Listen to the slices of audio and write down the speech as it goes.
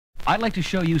I'd like to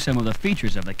show you some of the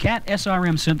features of the CAT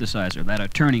SRM synthesizer that are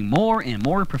turning more and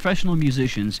more professional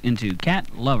musicians into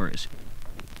CAT lovers.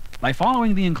 By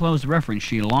following the enclosed reference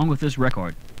sheet along with this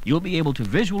record, you'll be able to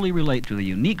visually relate to the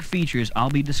unique features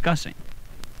I'll be discussing.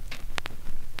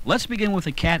 Let's begin with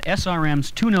the CAT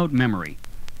SRM's two-note memory.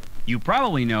 You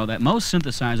probably know that most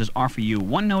synthesizers offer you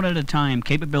one note at a time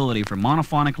capability for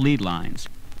monophonic lead lines.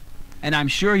 And I'm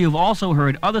sure you've also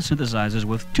heard other synthesizers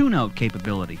with two-note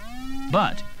capability.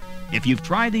 But if you've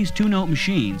tried these two-note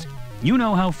machines, you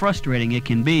know how frustrating it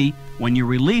can be when you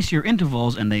release your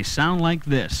intervals and they sound like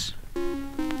this.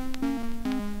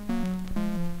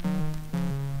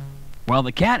 Well,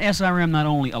 the CAT SRM not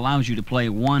only allows you to play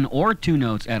one or two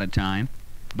notes at a time,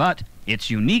 but its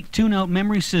unique two-note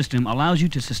memory system allows you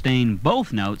to sustain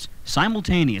both notes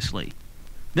simultaneously.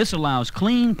 This allows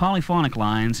clean polyphonic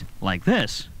lines like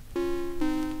this.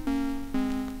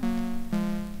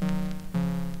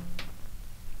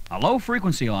 A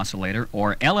low-frequency oscillator,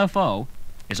 or LFO,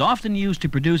 is often used to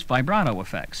produce vibrato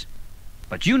effects.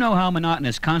 But you know how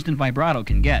monotonous constant vibrato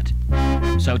can get.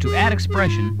 So to add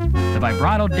expression, the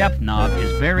vibrato depth knob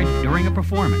is varied during a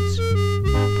performance.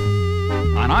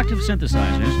 On Octave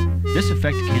synthesizers, this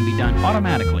effect can be done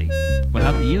automatically,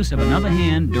 without the use of another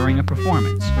hand during a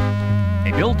performance.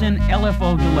 A built-in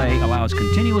LFO delay allows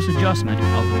continuous adjustment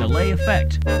of the delay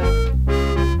effect.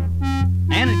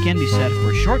 And it can be set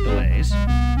for short delays,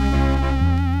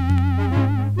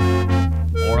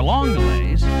 or long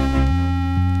delays,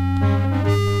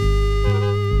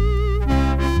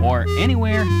 or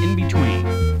anywhere in between.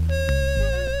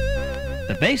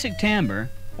 The basic timbre,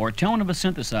 or tone of a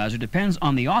synthesizer, depends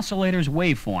on the oscillator's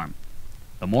waveform.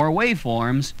 The more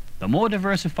waveforms, the more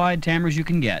diversified timbres you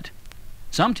can get.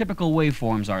 Some typical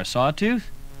waveforms are sawtooth,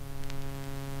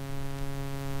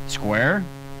 square,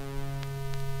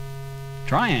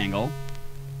 triangle,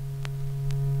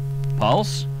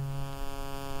 pulse,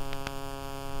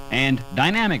 and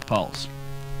dynamic pulse.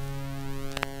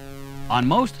 On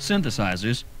most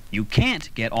synthesizers, you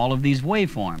can't get all of these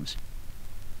waveforms.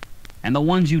 And the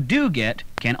ones you do get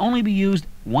can only be used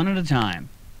one at a time.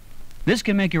 This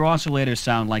can make your oscillator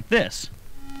sound like this.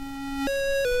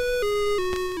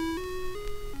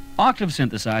 Octave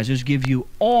synthesizers give you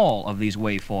all of these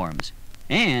waveforms,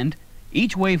 and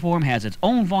each waveform has its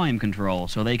own volume control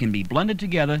so they can be blended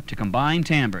together to combine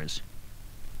timbres.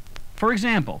 For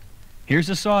example, here's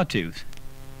a sawtooth,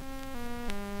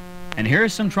 and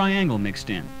here's some triangle mixed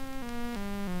in.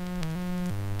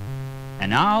 And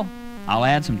now I'll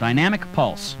add some dynamic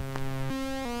pulse.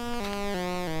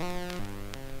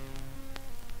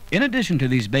 In addition to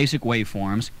these basic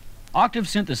waveforms, Octave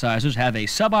synthesizers have a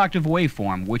sub-octave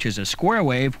waveform, which is a square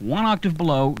wave one octave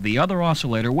below the other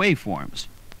oscillator waveforms.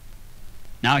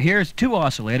 Now here's two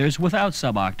oscillators without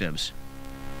sub-octaves.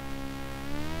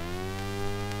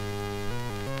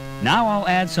 Now I'll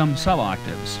add some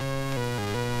sub-octaves.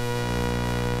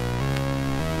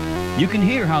 You can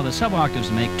hear how the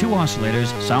sub-octaves make two oscillators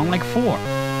sound like four.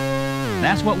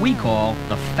 That's what we call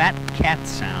the fat cat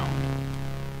sound.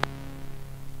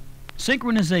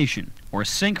 Synchronization, or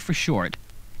sync for short,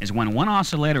 is when one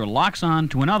oscillator locks on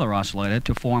to another oscillator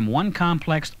to form one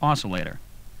complex oscillator.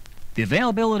 The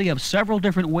availability of several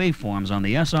different waveforms on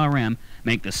the SRM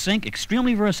make the sync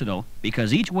extremely versatile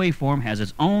because each waveform has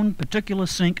its own particular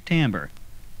sync timbre.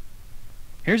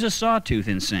 Here's a sawtooth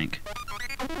in sync,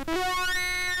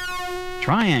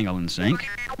 triangle in sync,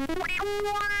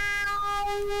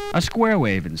 a square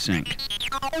wave in sync,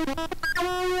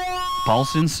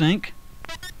 pulse in sync,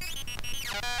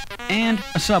 and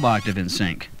a sub-octave in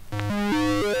sync.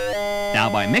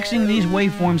 Now by mixing these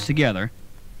waveforms together,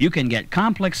 you can get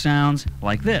complex sounds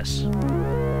like this.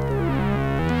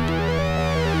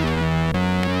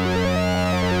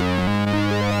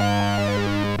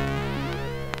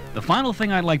 The final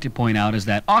thing I'd like to point out is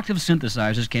that Octave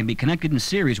synthesizers can be connected in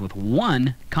series with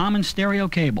one common stereo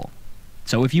cable.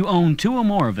 So if you own two or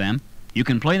more of them, you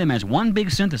can play them as one big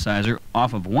synthesizer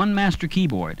off of one master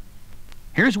keyboard.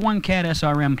 Here's one CAT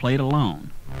SRM played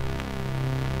alone.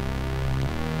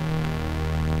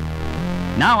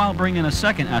 Now I'll bring in a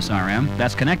second SRM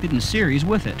that's connected in series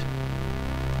with it.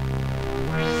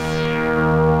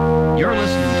 You're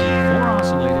listening to 4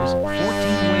 oscillators, 14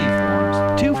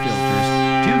 waveforms, 2 filters,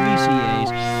 2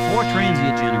 VCAs, 4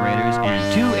 transient generators,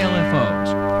 and 2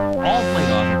 LFOs, all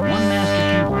played off of one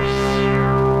master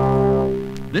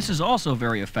keyboard. This is also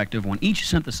very effective when each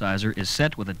synthesizer is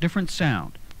set with a different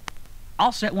sound.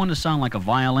 I'll set one to sound like a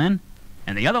violin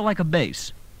and the other like a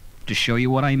bass to show you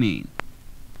what I mean.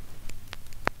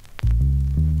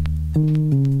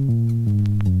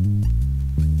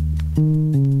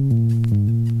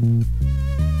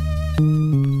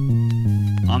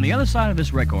 On the other side of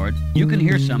this record, you can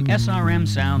hear some SRM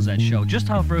sounds that show just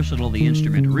how versatile the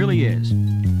instrument really is.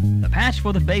 The patch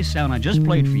for the bass sound I just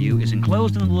played for you is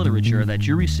enclosed in the literature that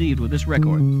you received with this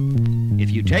record.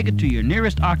 If you take it to your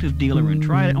nearest Octave dealer and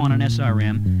try it on an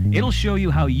SRM, it'll show you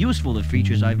how useful the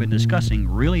features I've been discussing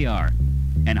really are.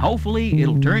 And hopefully,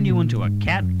 it'll turn you into a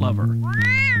cat lover.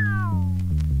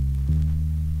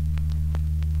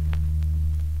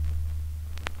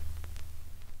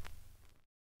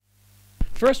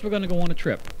 First, we're going to go on a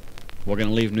trip. We're going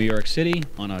to leave New York City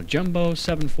on a Jumbo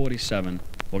 747.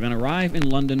 We're going to arrive in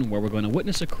London, where we're going to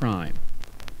witness a crime.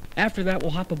 After that,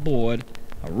 we'll hop aboard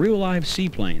a real live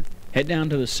seaplane, head down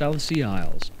to the South Sea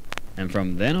Isles. And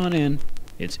from then on in,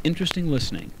 it's interesting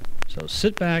listening. So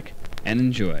sit back and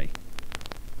enjoy.